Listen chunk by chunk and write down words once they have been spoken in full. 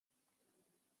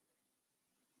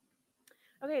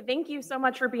Okay, thank you so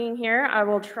much for being here. I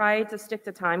will try to stick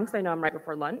to time because I know I'm right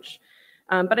before lunch.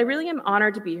 But I really am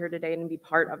honored to be here today and be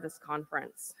part of this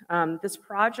conference. This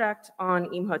project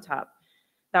on Imhotep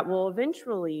that will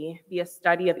eventually be a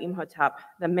study of Imhotep,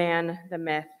 the man, the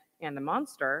myth, and the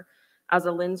monster, as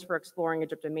a lens for exploring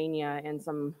Egyptomania in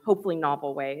some hopefully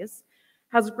novel ways,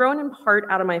 has grown in part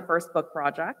out of my first book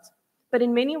project, but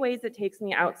in many ways it takes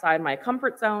me outside my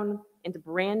comfort zone, into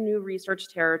brand new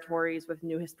research territories with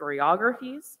new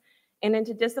historiographies, and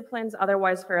into disciplines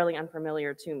otherwise fairly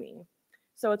unfamiliar to me.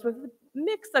 So it's with a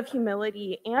mix of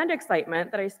humility and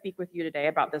excitement that I speak with you today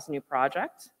about this new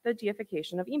project, the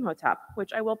Deification of Imhotep,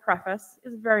 which I will preface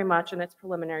is very much in its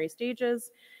preliminary stages.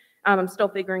 I'm still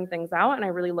figuring things out, and I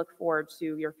really look forward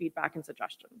to your feedback and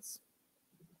suggestions.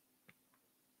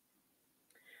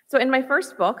 So in my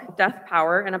first book, Death,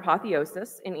 Power, and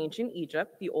Apotheosis in Ancient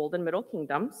Egypt, the Old and Middle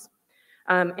Kingdoms,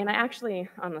 and I actually,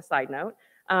 on a side note,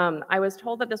 I was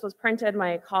told that this was printed.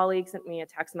 My colleague sent me a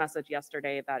text message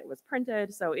yesterday that it was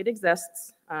printed, so it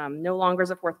exists. No longer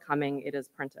is it forthcoming, it is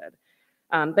printed.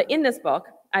 But in this book,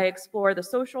 I explore the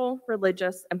social,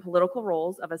 religious, and political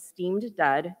roles of esteemed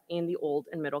dead in the Old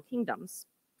and Middle Kingdoms.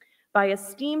 By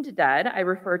esteemed dead, I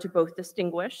refer to both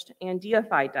distinguished and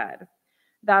deified dead.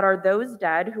 That are those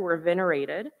dead who were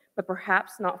venerated, but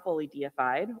perhaps not fully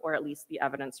deified, or at least the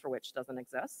evidence for which doesn't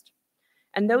exist.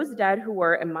 And those dead who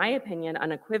were, in my opinion,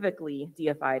 unequivocally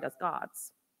deified as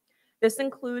gods. This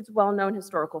includes well-known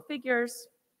historical figures,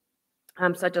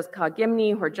 such as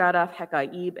Kagemni, Hordjedef,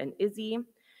 Heqaib and Isi,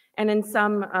 and in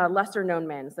some lesser-known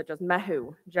men, such as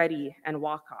Mehu, Jedi, and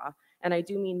Waka. And I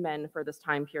do mean men for this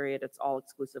time period, it's all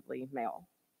exclusively male.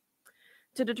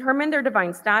 To determine their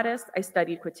divine status, I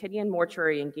studied quotidian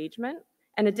mortuary engagement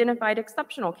and identified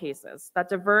exceptional cases that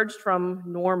diverged from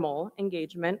normal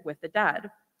engagement with the dead.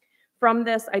 From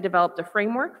this, I developed a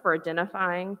framework for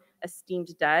identifying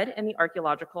esteemed dead in the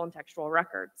archaeological and textual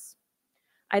records.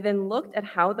 I then looked at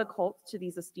how the cults to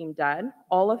these esteemed dead,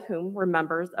 all of whom were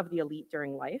members of the elite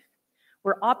during life,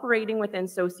 were operating within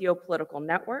socio-political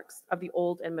networks of the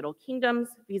Old and Middle Kingdoms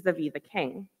vis-a-vis the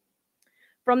king.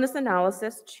 From this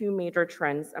analysis, two major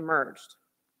trends emerged.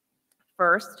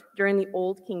 First, during the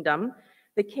Old Kingdom,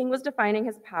 the king was defining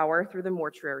his power through the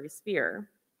mortuary sphere.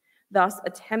 Thus,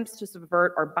 attempts to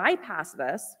subvert or bypass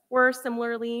this were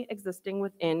similarly existing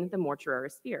within the mortuary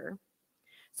sphere.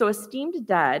 So esteemed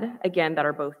dead, again, that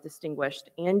are both distinguished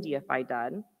and deified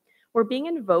dead, were being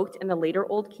invoked in the later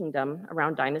Old Kingdom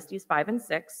around dynasties 5 and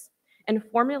 6 and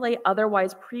formulate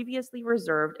otherwise previously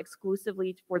reserved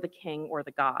exclusively for the king or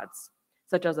the gods,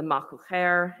 such as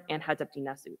Imhotep and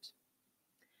Hatshepsut.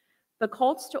 The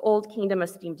cults to Old Kingdom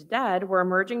esteemed dead were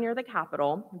emerging near the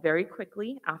capital very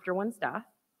quickly after one's death.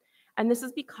 And this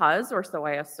is because, or so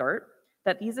I assert,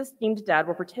 that these esteemed dead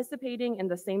were participating in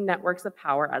the same networks of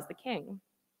power as the king.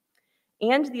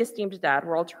 And the esteemed dead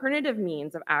were alternative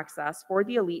means of access for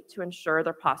the elite to ensure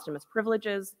their posthumous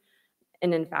privileges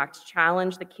and in fact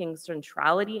challenge the king's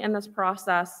centrality in this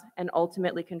process and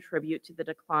ultimately contribute to the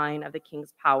decline of the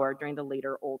king's power during the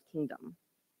later Old Kingdom.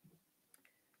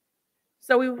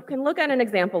 So we can look at an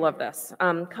example of this.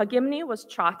 Kagemni was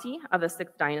Chati of the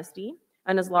 6th dynasty,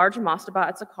 and his large mastaba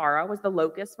at Saqqara was the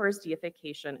locus for his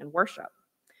deification and worship.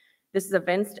 This is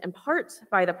evinced in part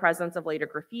by the presence of later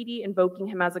graffiti invoking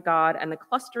him as a god and the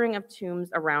clustering of tombs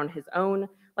around his own,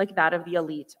 like that of the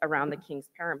elite around the king's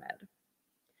pyramid.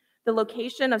 The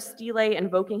location of stele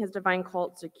invoking his divine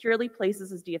cult securely places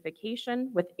his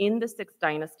deification within the 6th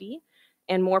dynasty,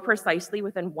 and more precisely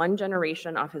within one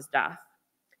generation of his death,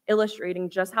 illustrating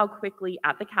just how quickly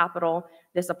at the capital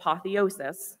this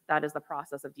apotheosis, that is the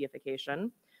process of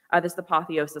deification, this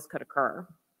apotheosis could occur.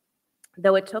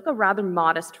 Though it took a rather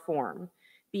modest form,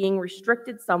 being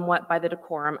restricted somewhat by the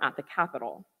decorum at the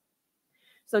capital.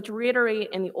 So to reiterate,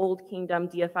 in the Old Kingdom,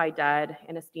 deified dead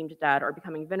and esteemed dead are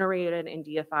becoming venerated and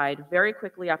deified very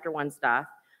quickly after one's death.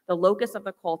 The locus of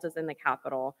the cult is in the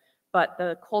capital, but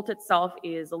the cult itself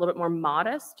is a little bit more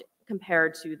modest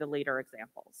compared to the later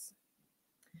examples.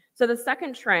 So the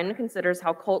second trend considers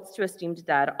how cults to esteemed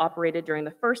dead operated during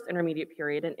the first intermediate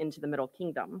period and into the Middle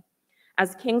Kingdom,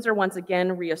 as kings are once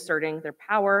again reasserting their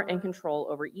power and control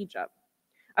over Egypt.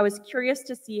 I was curious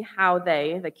to see how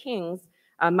they, the kings,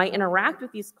 might interact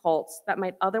with these cults that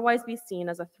might otherwise be seen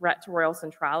as a threat to royal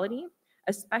centrality,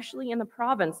 especially in the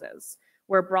provinces,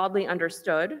 where broadly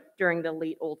understood during the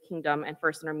late Old Kingdom and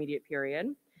first intermediate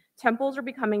period, temples are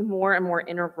becoming more and more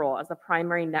integral as the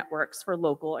primary networks for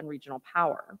local and regional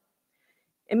power.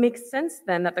 It makes sense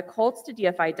then that the cults to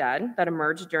deify dead that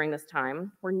emerged during this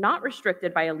time were not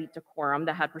restricted by elite decorum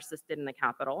that had persisted in the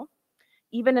capital.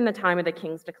 even in the time of the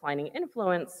king's declining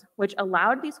influence, which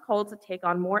allowed these cults to take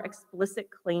on more explicit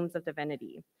claims of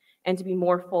divinity and to be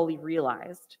more fully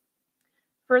realized.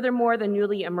 Furthermore, the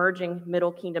newly emerging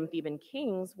Middle Kingdom Theban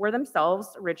kings were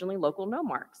themselves originally local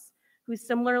nomarchs, who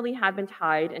similarly had been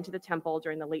tied into the temple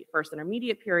during the late First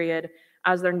Intermediate period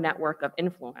as their network of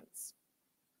influence.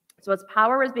 So as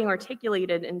power was being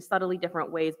articulated in subtly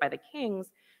different ways by the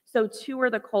kings, so too were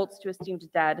the cults to esteemed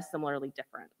dead similarly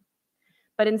different.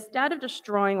 But instead of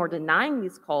destroying or denying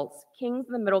these cults, kings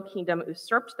in the Middle Kingdom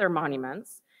usurped their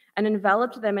monuments and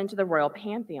enveloped them into the royal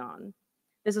pantheon.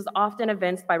 This is often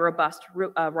evinced by robust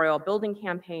royal building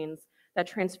campaigns that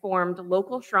transformed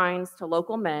local shrines to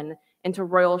local men into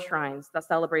royal shrines that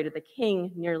celebrated the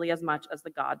king nearly as much as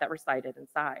the god that resided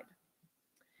inside.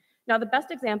 Now, the best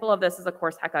example of this is, of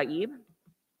course, Heqaib.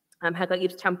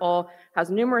 Heqaib's temple has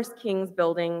numerous kings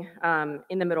building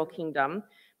in the Middle Kingdom,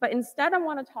 but instead I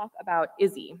want to talk about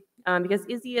Isi, because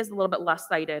Isi is a little bit less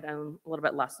cited and a little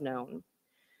bit less known.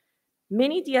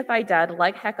 Many deified dead,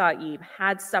 like Heqaib,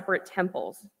 had separate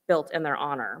temples built in their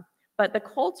honor, but the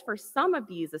cults for some of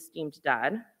these esteemed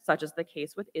dead, such as the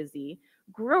case with Isi,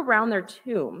 grew around their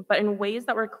tomb, but in ways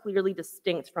that were clearly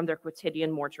distinct from their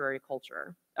quotidian mortuary cult.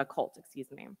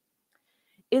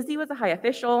 Isi was a high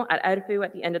official at Edfu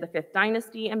at the end of the 5th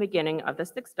dynasty and beginning of the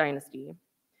 6th dynasty.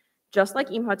 Just like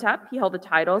Imhotep, he held the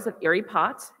titles of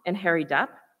Iripat and Hordjedef,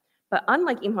 but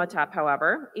unlike Imhotep,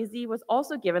 however, Isi was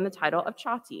also given the title of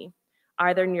Chati,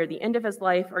 either near the end of his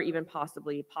life or even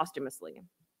possibly posthumously.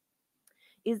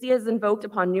 Isi is invoked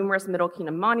upon numerous Middle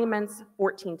Kingdom monuments,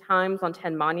 14 times on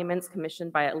 10 monuments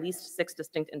commissioned by at least 6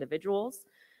 distinct individuals,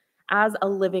 as a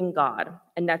living god,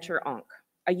 a Necher Ankh,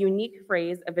 a unique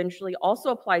phrase eventually also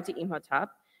applied to Imhotep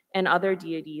and other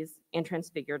deities and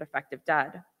transfigured effective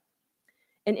dead.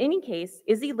 In any case,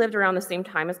 Isi lived around the same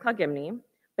time as Kagemni,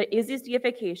 but Isi's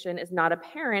deification is not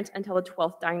apparent until the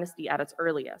 12th dynasty at its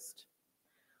earliest.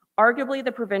 Arguably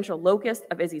the provincial locus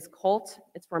of Isi's cult,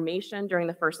 its formation during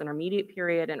the First Intermediate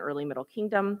period and early Middle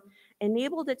Kingdom,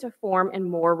 enabled it to form in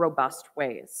more robust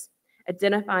ways,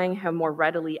 identifying him more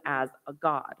readily as a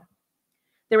god.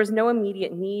 There was no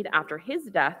immediate need after his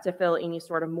death to fill any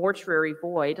sort of mortuary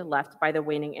void left by the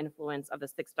waning influence of the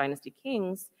 6th dynasty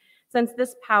kings, since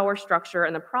this power structure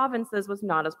in the provinces was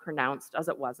not as pronounced as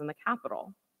it was in the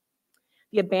capital.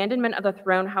 The abandonment of the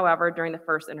throne, however, during the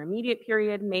First Intermediate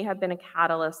period may have been a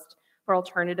catalyst for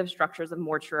alternative structures of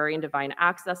mortuary and divine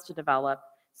access to develop,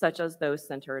 such as those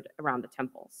centered around the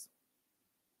temples.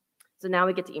 So now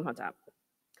we get to Imhotep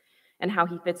and how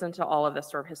he fits into all of this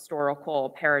sort of historical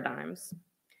paradigms.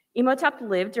 Imhotep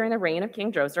lived during the reign of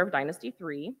King Djoser of Dynasty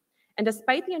III, and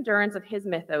despite the endurance of his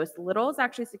mythos, little is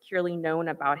actually securely known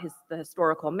about the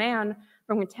historical man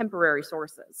from contemporary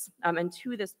sources. And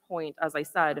to this point, as I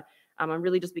said, I'm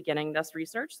really just beginning this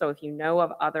research, so if you know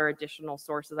of other additional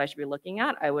sources I should be looking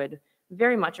at, I would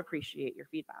very much appreciate your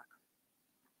feedback.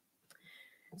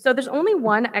 So there's only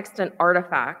one extant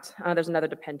artifact, there's another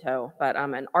Depento, but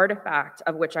an artifact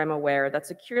of which I'm aware that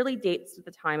securely dates to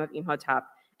the time of Imhotep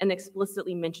and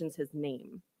explicitly mentions his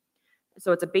name.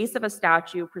 So it's a base of a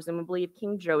statue, presumably of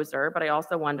King Djoser, but I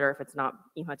also wonder if it's not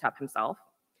Imhotep himself.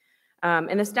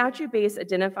 And the statue base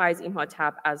identifies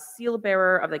Imhotep as seal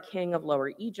bearer of the king of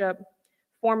Lower Egypt,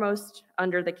 foremost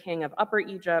under the king of Upper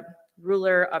Egypt,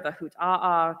 ruler of the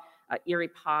Hut'a'a,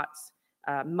 Iripat,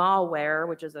 Maware,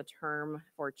 which is a term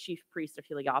for chief priest of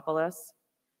Heliopolis,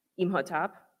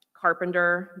 Imhotep,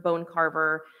 carpenter, bone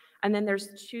carver, and then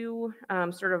there's 2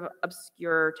 sort of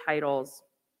obscure titles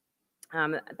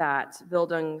that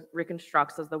Bildung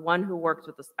reconstructs as the one who works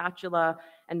with the spatula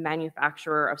and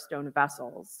manufacturer of stone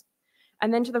vessels.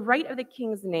 And then to the right of the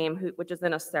king's name, which is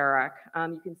in a serach,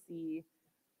 you can see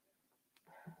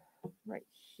right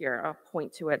here. I'll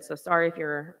point to it. So sorry if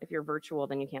you're virtual,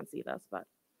 then you can't see this, but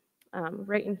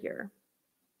right in here.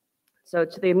 So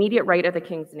to the immediate right of the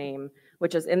king's name,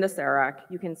 which is in the serach,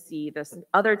 you can see this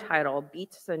other title,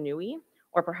 Beat Sanui,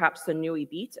 or perhaps Sanui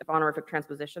Beat, if honorific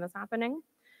transposition is happening.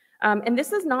 And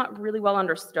this is not really well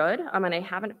understood, and I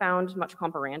haven't found much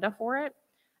comparanda for it.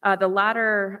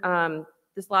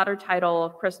 This latter title,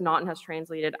 Chris Naughton has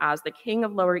translated as the King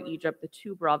of Lower Egypt, the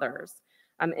 2 brothers,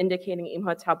 indicating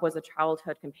Imhotep was a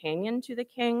childhood companion to the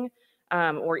king,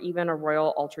 or even a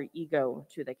royal alter ego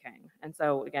to the king. And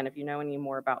so again, if you know any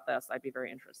more about this, I'd be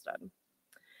very interested.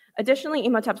 Additionally,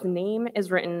 Imhotep's name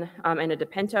is written in a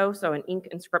Depento, so an ink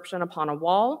inscription upon a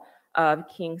wall of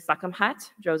King Sekhemhet,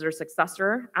 Djoser's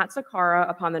successor, at Saqqara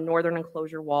upon the northern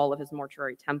enclosure wall of his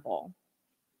mortuary temple.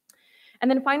 And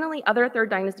then finally, other 3rd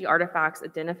dynasty artifacts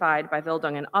identified by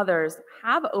Bildung and others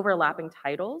have overlapping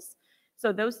titles.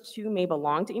 So those two may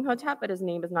belong to Imhotep, but his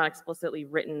name is not explicitly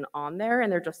written on there,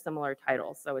 and they're just similar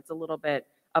titles. So it's a little bit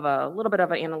of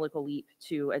an analytical leap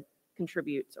to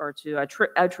contribute or to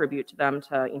attribute them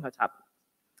to Imhotep.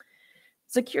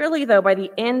 Securely, though, by the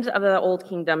end of the Old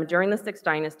Kingdom, during the 6th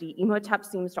dynasty, Imhotep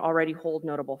seems to already hold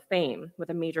notable fame,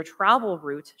 with a major travel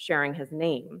route sharing his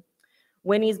name.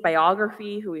 Winnie's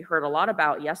biography, who we heard a lot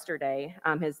about yesterday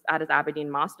at his Aberdeen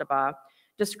Mastaba,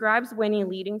 describes Winnie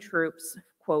leading troops,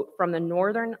 quote, from the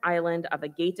northern island of the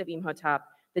Gate of Imhotep,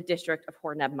 the district of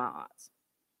Hordjedef.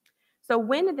 So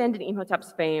when then did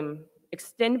Imhotep's fame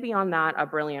extend beyond that, a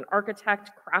brilliant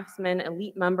architect, craftsman,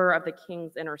 elite member of the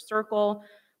king's inner circle,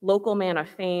 local man of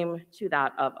fame, to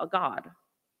that of a god?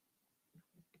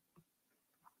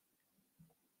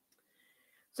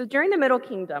 So during the Middle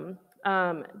Kingdom,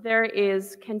 there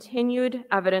is continued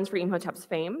evidence for Imhotep's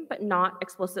fame, but not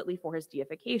explicitly for his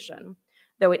deification,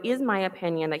 though it is my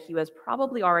opinion that he was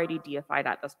probably already deified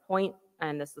at this point,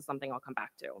 and this is something I'll come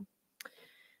back to.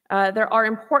 There are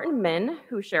important men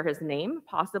who share his name,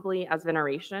 possibly as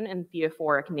veneration in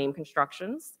theophoric name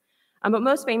constructions, but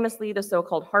most famously, the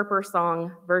so-called Harper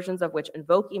song, versions of which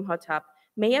invoke Imhotep,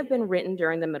 may have been written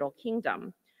during the Middle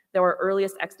Kingdom, though our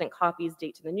earliest extant copies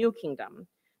date to the New Kingdom.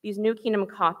 These New Kingdom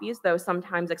copies, though,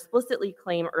 sometimes explicitly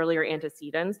claim earlier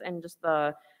antecedents, and just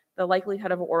the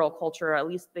likelihood of oral culture, at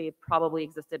least they probably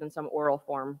existed in some oral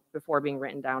form before being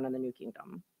written down in the New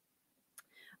Kingdom.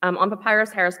 On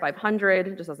Papyrus Harris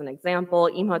 500, just as an example,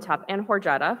 Imhotep and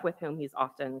Hordjedef, with whom he's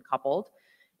often coupled,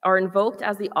 are invoked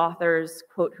as the authors,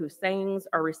 quote, whose sayings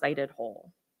are recited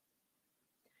whole.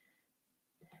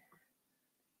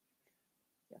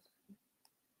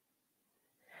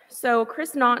 So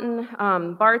Chris Naughton,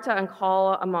 Barta, and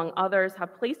Call, among others,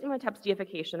 have placed Imhotep's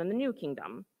deification in the New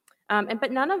Kingdom.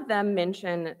 But none of them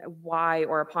mention why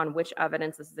or upon which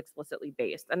evidence this is explicitly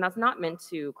based. And that's not meant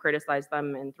to criticize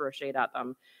them and throw shade at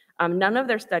them. None of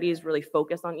their studies really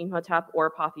focus on Imhotep or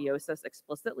apotheosis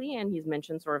explicitly, and he's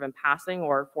mentioned sort of in passing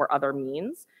or for other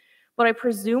means. But I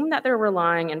presume that they're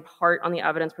relying in part on the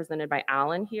evidence presented by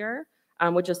Alan here,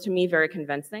 which is to me very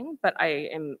convincing. But I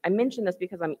mention this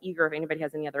because I'm eager if anybody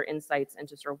has any other insights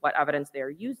into sort of what evidence they are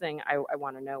using. I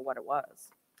want to know what it was.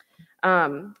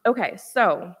 Okay,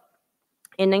 so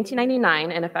in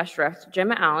 1999, in a festschrift,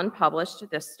 Jim Allen published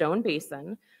this stone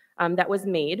basin that was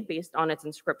made based on its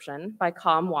inscription by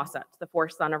Kamwaset, the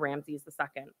fourth son of Ramses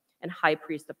II and high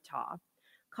priest of Ptah.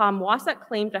 Kamwaset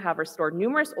claimed to have restored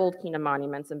numerous Old Kingdom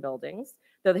monuments and buildings,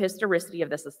 though the historicity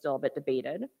of this is still a bit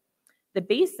debated. The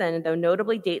basin, though,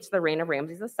 notably dates the reign of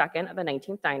Ramses II of the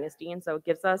 19th dynasty, and so it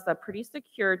gives us a pretty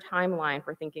secure timeline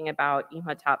for thinking about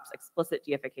Imhotep's explicit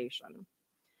deification.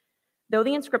 Though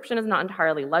the inscription is not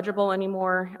entirely legible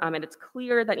anymore, and it's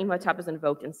clear that Imhotep is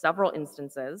invoked in several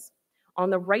instances, on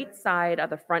the right side of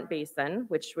the front basin,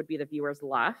 which would be the viewer's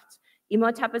left,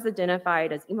 Imhotep is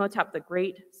identified as Imhotep the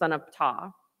Great, son of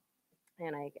Ptah.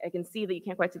 And I can see that you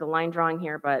can't quite see the line drawing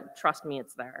here, but trust me,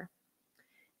 it's there.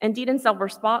 Indeed, in several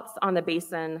spots on the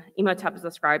basin, Imhotep is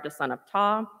described as son of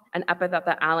Ptah, an epithet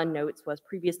that Allen notes was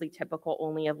previously typical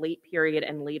only of late period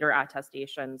and later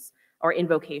attestations or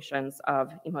invocations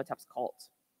of Imhotep's cult.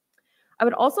 I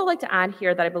would also like to add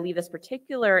here that I believe this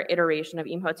particular iteration of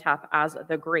Imhotep as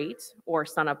the Great, or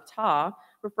son of Ptah,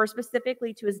 refers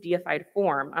specifically to his deified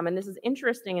form. And this is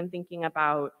interesting in thinking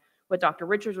about what Dr.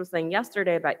 Richards was saying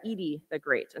yesterday about Edi the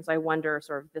Great. And so I wonder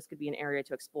sort of this could be an area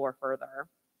to explore further.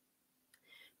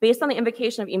 Based on the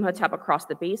invocation of Imhotep across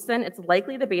the basin, it's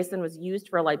likely the basin was used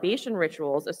for libation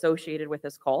rituals associated with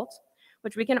his cult,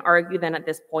 which we can argue then at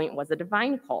this point was a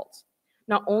divine cult.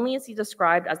 Not only is he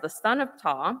described as the son of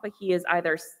Ptah, but he is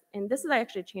either, and this is, I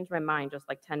actually changed my mind just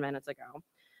like 10 minutes ago,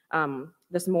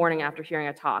 this morning after hearing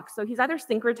a talk. So he's either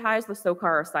syncretized with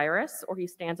Sokar Osiris, or he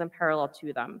stands in parallel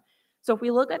to them. So if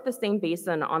we look at the same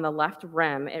basin on the left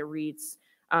rim, it reads,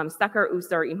 Sekar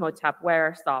Usar Imhotep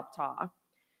Wer Sa Ptah.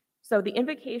 So the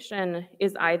invocation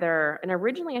is either, and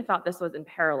originally I thought this was in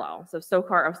parallel, so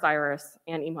Sokar Osiris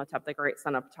and Imhotep, the great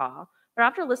son of Ptah. But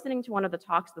after listening to one of the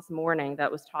talks this morning that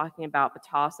was talking about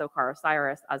Ptah, Sokar,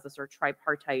 Osiris as a sort of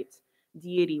tripartite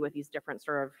deity with these different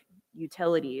sort of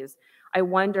utilities, I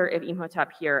wonder if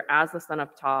Imhotep here, as the son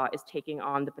of Ptah, is taking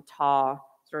on the Ptah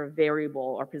sort of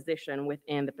variable or position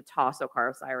within the Ptah,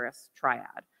 Sokar, Osiris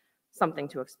triad. Something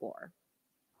to explore.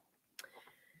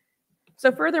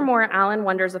 So furthermore, Allen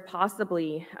wonders if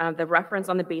possibly the reference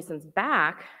on the basin's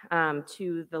back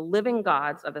to the living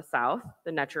gods of the south,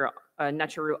 the Necheru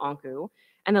Anku,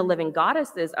 and the living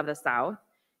goddesses of the south,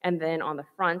 and then on the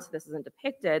front, this isn't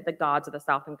depicted, the gods of the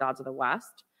south and gods of the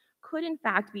west, could in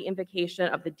fact be invocation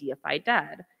of the deified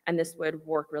dead. And this would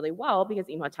work really well because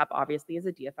Imhotep obviously is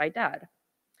a deified dead.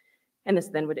 And this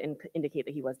then would indicate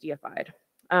that he was deified.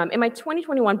 In my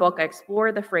 2021 book, I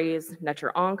explore the phrase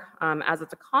necher ankh as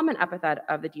it's a common epithet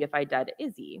of the deified dead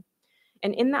Isi.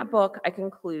 And in that book, I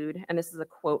conclude, and this is a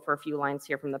quote for a few lines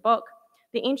here from the book,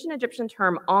 the ancient Egyptian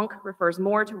term ankh refers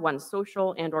more to one's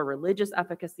social and or religious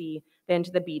efficacy than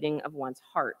to the beating of one's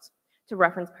heart. To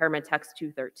reference Pyramid Text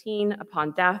 213,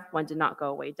 upon death, one did not go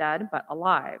away dead, but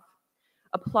alive.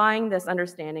 Applying this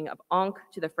understanding of ankh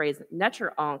to the phrase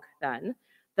necher ankh, then,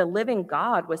 the living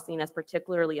God was seen as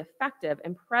particularly effective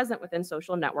and present within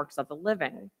social networks of the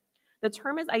living. The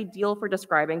term is ideal for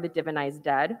describing the divinized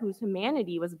dead whose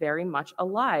humanity was very much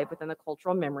alive within the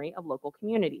cultural memory of local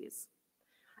communities.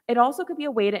 It also could be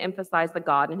a way to emphasize the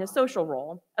God in his social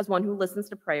role as one who listens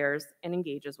to prayers and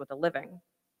engages with the living.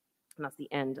 And that's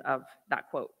the end of that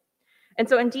quote. And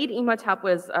so indeed, Imhotep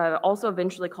was also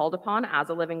eventually called upon as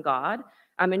a living god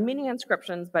in many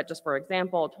inscriptions, but just for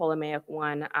example, Ptolemaic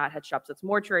one at Hatshepsut's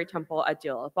mortuary temple at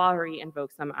Dil al-Bahri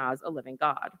invokes him as a living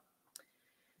god.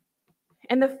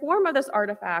 And the form of this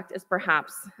artifact is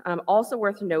perhaps also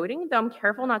worth noting, though I'm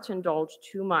careful not to indulge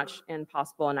too much in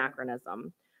possible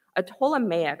anachronism. A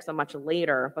Ptolemaic, so much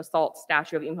later, basalt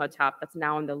statue of Imhotep that's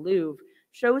now in the Louvre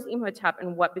shows Imhotep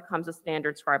in what becomes a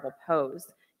standard scribal pose.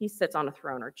 He sits on a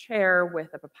throne or chair with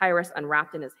a papyrus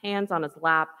unwrapped in his hands on his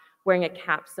lap, wearing a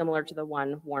cap similar to the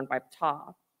one worn by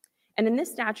Ptah. And in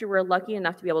this statue, we're lucky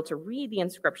enough to be able to read the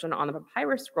inscription on the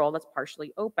papyrus scroll that's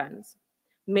partially opened.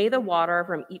 May the water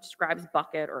from each scribe's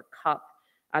bucket or cup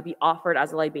be offered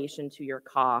as a libation to your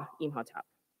Ka, Imhotep.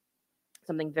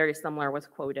 Something very similar was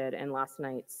quoted in last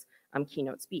night's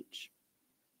keynote speech.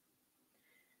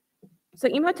 So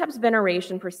Imhotep's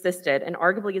veneration persisted and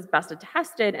arguably is best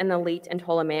attested in the late and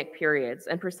Ptolemaic periods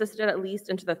and persisted at least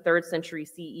into the 3rd century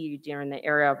CE during the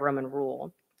era of Roman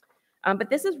rule. But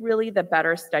this is really the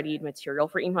better studied material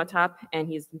for Imhotep, and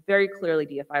he's very clearly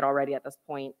deified already at this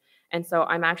point. And so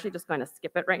I'm actually just going to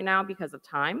skip it right now because of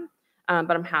time,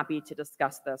 but I'm happy to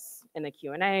discuss this in the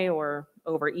Q&A or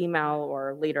over email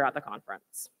or later at the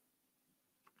conference.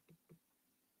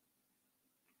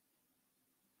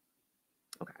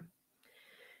 Okay.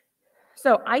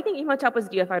 So I think Imhotep was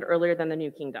deified earlier than the New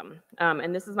Kingdom,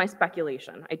 and this is my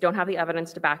speculation. I don't have the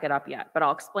evidence to back it up yet, but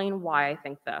I'll explain why I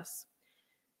think this.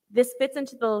 This fits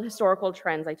into the historical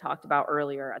trends I talked about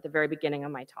earlier at the very beginning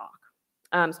of my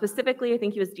talk. Specifically, I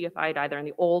think he was deified either in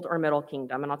the Old or Middle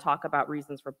Kingdom, and I'll talk about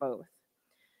reasons for both.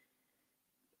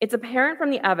 It's apparent from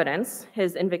the evidence,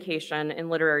 his invocation in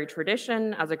literary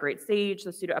tradition as a great sage,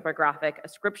 the pseudo-epigraphic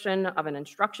ascription of an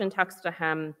instruction text to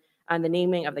him, and the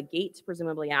naming of the gate,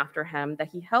 presumably after him, that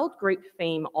he held great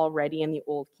fame already in the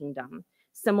Old Kingdom,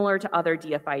 similar to other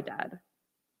deified dead.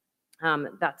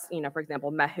 That's, for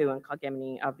example, Mehu and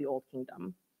Kagemni of the Old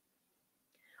Kingdom.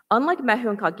 Unlike Mehu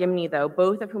and Kagemni, though,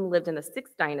 both of whom lived in the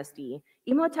 6th dynasty,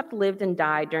 Imhotep lived and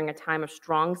died during a time of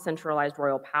strong centralized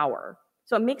royal power.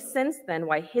 So it makes sense then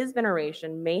why his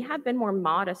veneration may have been more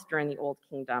modest during the Old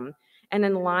Kingdom and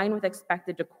in line with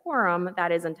expected decorum,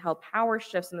 that is, until power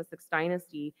shifts in the 6th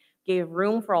dynasty gave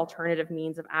room for alternative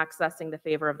means of accessing the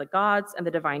favor of the gods and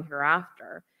the divine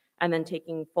hereafter, and then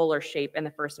taking fuller shape in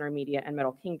the First Intermediate and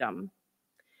Middle Kingdom.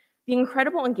 The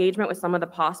incredible engagement with some of the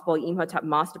possible Imhotep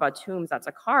mastaba tombs at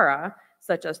Saqqara,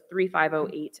 such as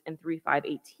 3508 and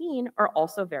 3518, are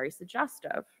also very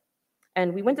suggestive.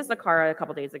 And we went to Saqqara a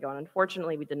couple days ago, and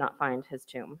unfortunately, we did not find his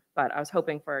tomb. But I was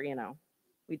hoping for,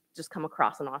 we'd just come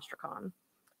across an ostracon.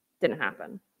 Didn't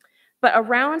happen. But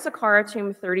around Saqqara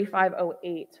tomb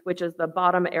 3508, which is the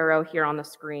bottom arrow here on the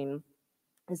screen,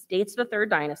 this dates the 3rd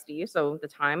dynasty, so the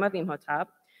time of Imhotep.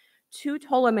 2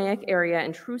 Ptolemaic area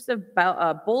intrusive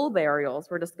bull burials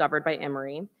were discovered by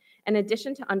Emery. In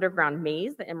addition to underground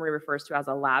maze that Emery refers to as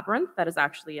a labyrinth, that is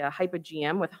actually a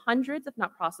hypogeum with hundreds, if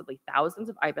not possibly thousands,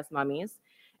 of ibis mummies.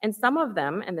 And some of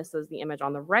them, and this is the image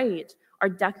on the right, are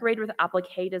decorated with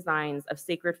applique designs of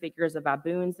sacred figures of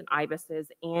baboons and ibises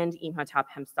and Imhotep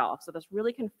himself. So this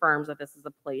really confirms that this is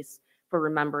a place for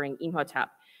remembering Imhotep.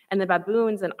 And the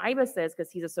baboons and ibises,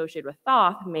 because he's associated with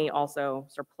Thoth, may also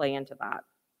sort of play into that.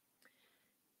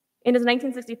 In his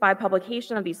 1965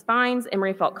 publication of these finds,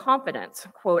 Emery felt confident,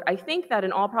 quote, "I think that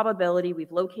in all probability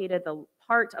we've located the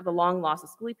part of the long-lost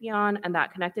Asclepion, and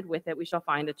that connected with it we shall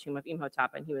find the tomb of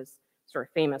Imhotep," and he was sort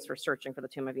of famous for searching for the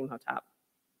tomb of Imhotep.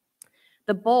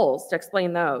 The bulls, to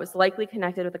explain those, likely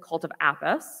connected with the cult of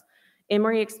Apis.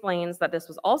 Emery explains that this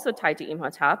was also tied to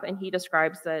Imhotep, and he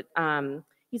describes that,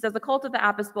 he says the cult of the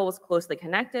Apis bull was closely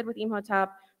connected with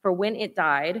Imhotep, for when it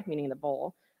died, meaning the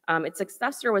bull, its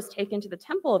successor was taken to the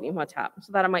temple of Imhotep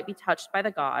so that it might be touched by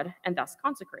the god and thus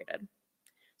consecrated.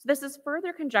 So this is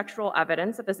further conjectural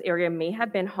evidence that this area may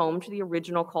have been home to the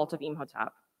original cult of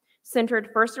Imhotep, centered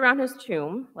first around his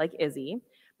tomb, like Isi,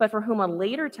 but for whom a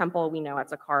later temple we know at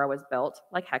Saqqara was built,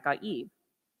 like Heqaib.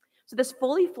 So this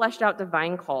fully fleshed out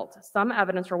divine cult, some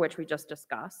evidence for which we just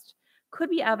discussed, could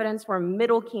be evidence for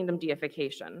Middle Kingdom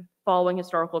deification, following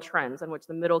historical trends in which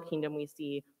the Middle Kingdom we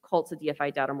see cults of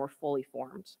deified dead are more fully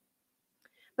formed.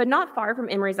 But not far from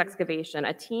Imre's excavation,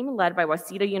 a team led by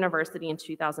Waseda University in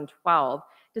 2012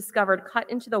 discovered cut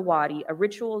into the wadi a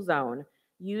ritual zone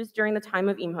used during the time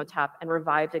of Imhotep and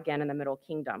revived again in the Middle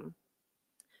Kingdom.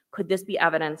 Could this be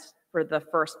evidence for the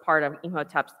first part of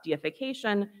Imhotep's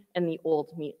deification in the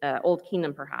Old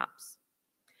Kingdom, perhaps?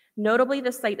 Notably,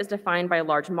 this site is defined by a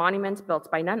large monument built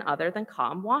by none other than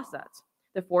Ka-Mwaset,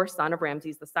 the fourth son of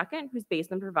Ramses II, whose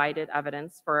basement provided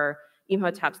evidence for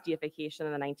Imhotep's deification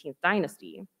in the 19th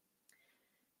dynasty.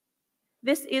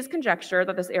 This is conjecture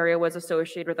that this area was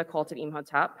associated with the cult of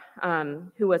Imhotep,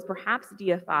 who was perhaps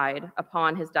deified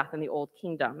upon his death in the Old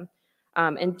Kingdom.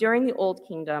 And during the Old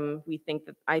Kingdom,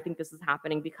 I think this is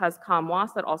happening because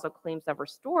Ka-Mwaset also claims to have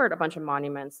restored a bunch of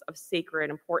monuments of sacred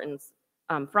importance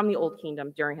from the Old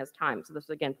Kingdom during his time. So this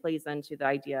again plays into the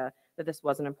idea that this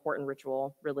was an important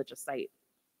ritual religious site.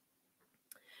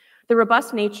 The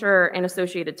robust nature and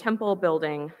associated temple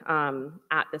building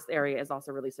at this area is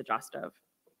also really suggestive.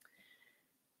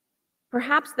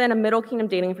 Perhaps then a Middle Kingdom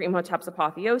dating for Imhotep's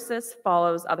apotheosis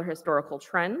follows other historical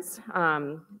trends,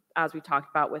 as we talked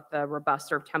about with the robust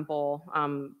sort of temple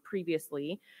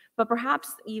previously, but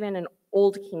perhaps even an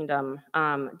Old Kingdom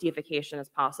deification is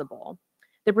possible.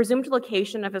 The presumed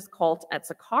location of his cult at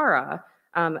Saqqara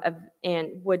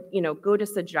and would go to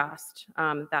suggest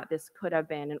that this could have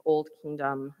been an Old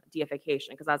Kingdom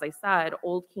deification, because as I said,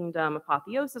 Old Kingdom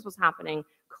apotheosis was happening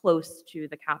close to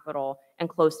the capital and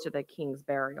close to the king's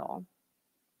burial.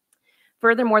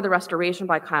 Furthermore, the restoration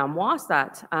by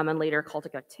Ka-Mwaset and later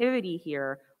cultic activity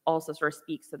here also sort of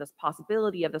speaks to this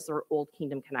possibility of this sort of Old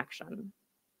Kingdom connection.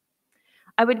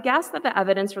 I would guess that the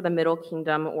evidence for the Middle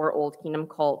Kingdom or Old Kingdom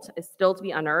cult is still to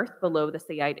be unearthed below the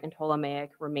Saite and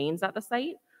Ptolemaic remains at the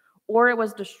site, or it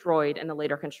was destroyed in the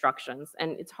later constructions.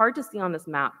 And it's hard to see on this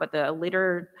map, but the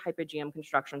later hypogeum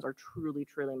constructions are truly,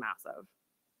 truly massive.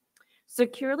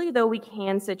 Securely, though, we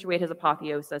can situate his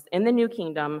apotheosis in the New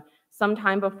Kingdom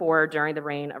sometime before during the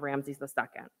reign of Ramses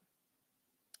II.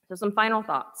 So some final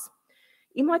thoughts.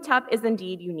 Imhotep is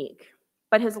indeed unique,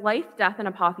 but his life, death, and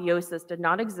apotheosis did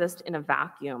not exist in a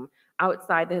vacuum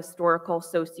outside the historical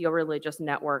socio-religious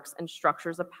networks and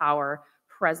structures of power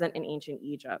present in ancient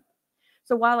Egypt.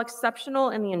 So while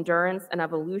exceptional in the endurance and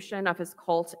evolution of his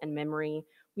cult and memory,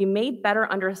 we may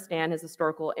better understand his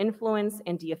historical influence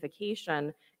and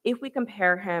deification if we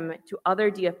compare him to other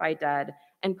deified dead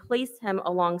and place him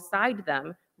alongside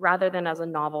them rather than as a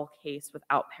novel case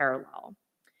without parallel.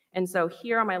 And so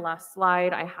here on my last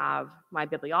slide, I have my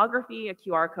bibliography, a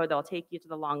QR code that will take you to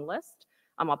the long list.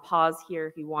 I'll pause here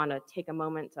if you want to take a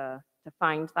moment to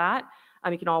find that.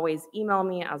 You can always email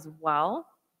me as well.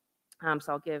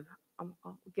 So I'll give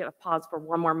a pause for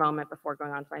one more moment before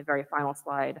going on to my very final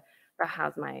slide that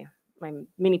has my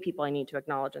many people I need to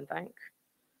acknowledge and thank.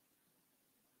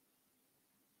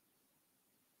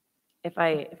 If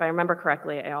I remember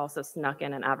correctly, I also snuck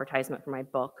in an advertisement for my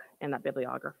book in that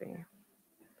bibliography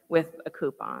with a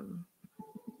coupon.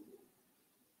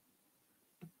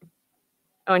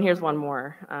 Oh, and here's one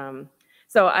more.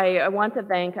 So I want to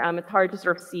thank, it's hard to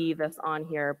sort of see this on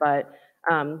here, but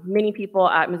many people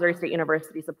at Missouri State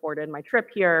University supported my trip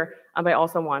here. I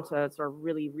also want to sort of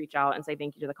really reach out and say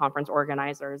thank you to the conference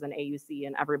organizers and AUC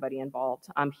and everybody involved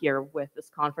here with this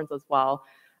conference as well.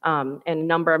 And a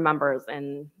number of members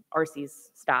and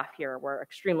RC's staff here were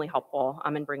extremely helpful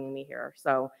in bringing me here,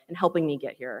 and helping me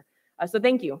get here. So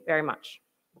thank you very much.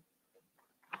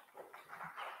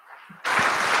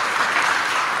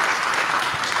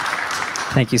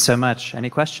 Thank you so much. Any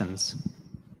questions?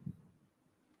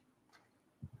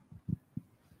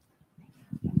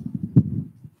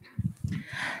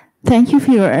 Thank you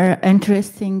for your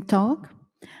interesting talk.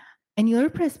 In your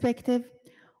perspective,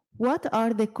 what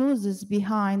are the causes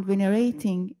behind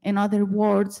venerating, in other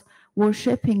words,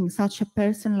 worshipping such a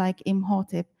person like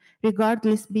Imhotep,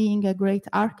 regardless being a great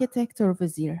architect or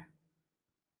vizier?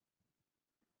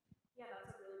 Yeah,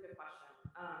 that's a really good question.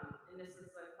 And this is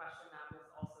a question that was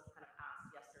also kind of asked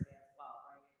yesterday as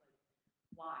well, right?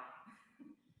 Like, why?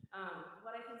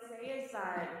 What I can say is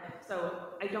that,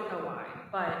 so I don't know why,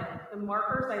 but the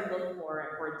markers I look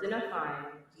for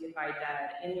identifying deified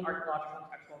dead in the archaeological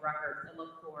and textual records, I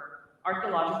look for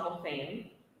archaeological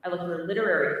fame, I look for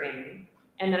literary fame,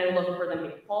 and then I look for them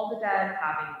being called the dead,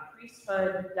 having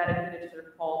priesthood dedicated to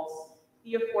their cults,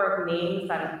 theophoric names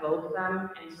that invoke them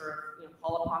and sort of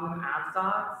call upon them as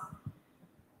gods.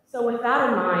 So with that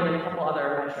in mind, and a couple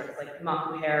other metrics like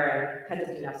Makuher and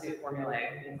Ptah formulae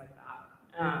and things like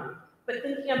that. But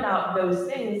thinking about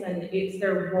those things, and it's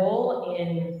their role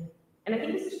in, and I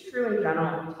think this is true in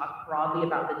general when we talk broadly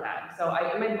about the dead. So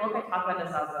in my book, I talk about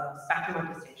this as a spectrum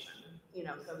manifestation.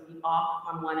 So the off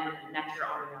on one end and nectar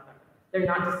on the other. They're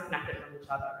not disconnected from each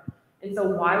other. And so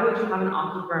why would you have an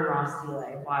Occupher and Ra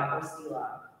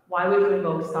stele? Why would you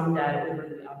invoke some dead over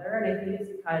the other? And I think it's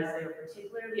because they are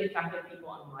particularly effective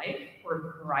people in life for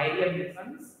a variety of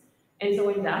reasons. And so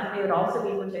in death, they would also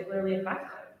be particularly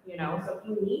effective. So if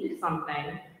you needed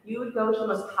something, you would go to the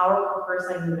most powerful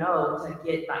person you know to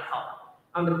get that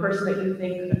help. The person that you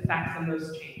think could affect the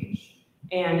most change.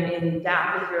 And in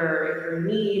death, if your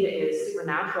need is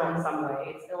supernatural in some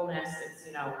way, it's illness,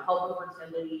 it's help with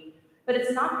fertility, but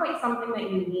it's not quite something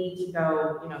that you need to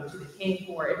go to the king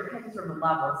for. It depends sort of the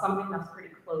level. It's something that's pretty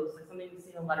close, like something you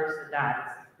see in Letters to the Dead,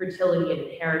 fertility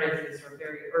and inheritance and sort of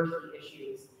very earthly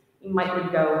issues. You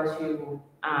might go to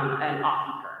an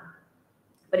Occupher.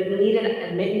 But if you needed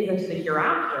admittance into the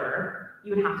hereafter,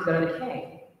 you would have to go to the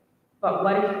king. But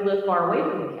what if you live far away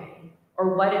from the king?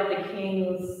 Or what if the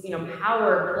king's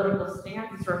power, political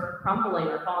stance is sort of crumbling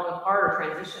or falling apart or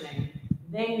transitioning?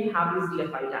 Then you have these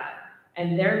deified dead.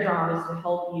 And their job is to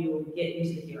help you get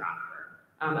into the hereafter,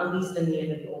 at least in the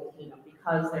end of the Old Kingdom,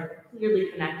 because they're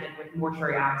clearly connected with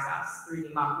mortuary access through the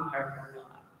Makuher formula.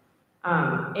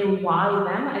 And why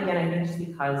them? Again, I think just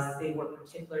because they were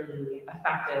particularly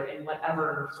effective in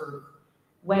whatever sort of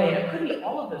way. It could be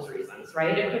all of those reasons,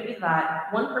 right? It could be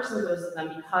that one person goes to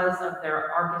them because of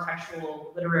their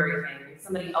architectural literary fame, and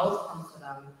somebody else comes to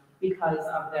them because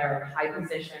of their high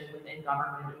position within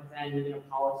government and within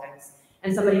politics.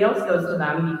 And somebody else goes to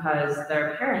them because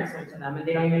their parents went to them and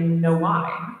they don't even know why.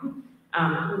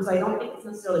 So I don't think it's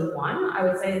necessarily one. I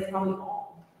would say it's probably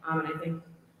all. And I think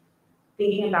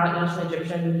thinking about ancient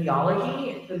Egyptian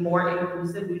theology, the more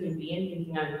inclusive we can be in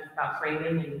thinking about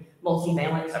framing and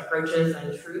multivalent approaches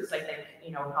and truths, I think,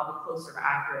 probably closer to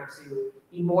accurate to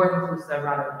be more inclusive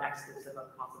rather than exclusive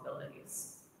of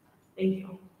possibilities. Thank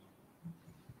you.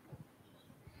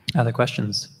 Other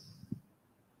questions?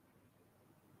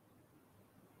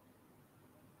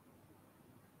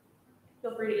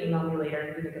 Feel free to email me later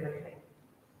if you think of anything.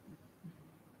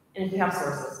 And if you have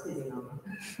sources, please email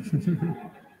me.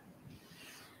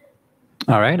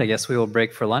 All right, I guess we will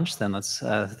break for lunch then. Let's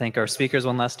thank our speakers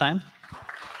one last time.